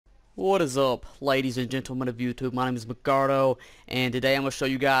What is up, ladies and gentlemen of YouTube? My name is Maggardo, and today I'm going to show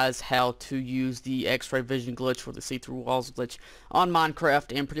you guys how to use the X-ray vision glitch or the see-through walls glitch on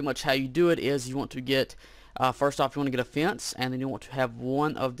Minecraft. And pretty much how you do it is you want to get, first off, you want to get a fence, and then you want to have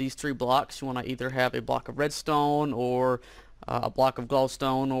one of these three blocks. You want to either have a block of redstone, or a block of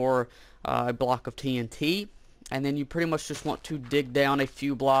glowstone, or a block of TNT. And then you pretty much just want to dig down a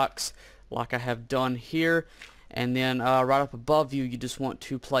few blocks like I have done here. And then right up above you, you just want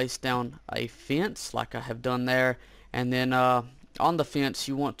to place down a fence like I have done there. And then on the fence,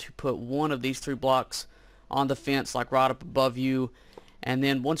 you want to put one of these three blocks on the fence, like right up above you. And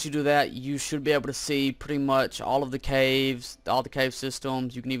then once you do that, you should be able to see pretty much all of the caves, all the cave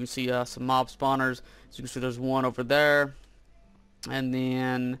systems. You can even see some mob spawners. So you can see there's one over there, and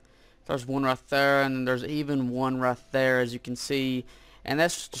then there's one right there, and then there's even one right there, as you can see. And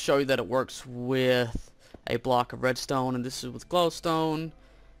that's just to show you that it works with a block of redstone, and this is with glowstone.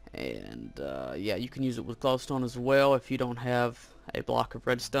 And yeah, you can use it with glowstone as well if you don't have a block of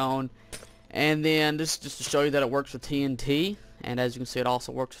redstone. And then this is just to show you that it works with TNT, and as you can see, it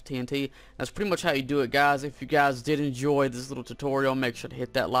also works with TNT. That's pretty much how you do it, guys. If you guys did enjoy this little tutorial, make sure to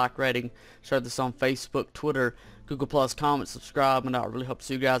hit that like rating, share this on Facebook, Twitter, Google+, comment, subscribe, and I'll really hope to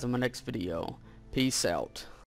see you guys in my next video. Peace out.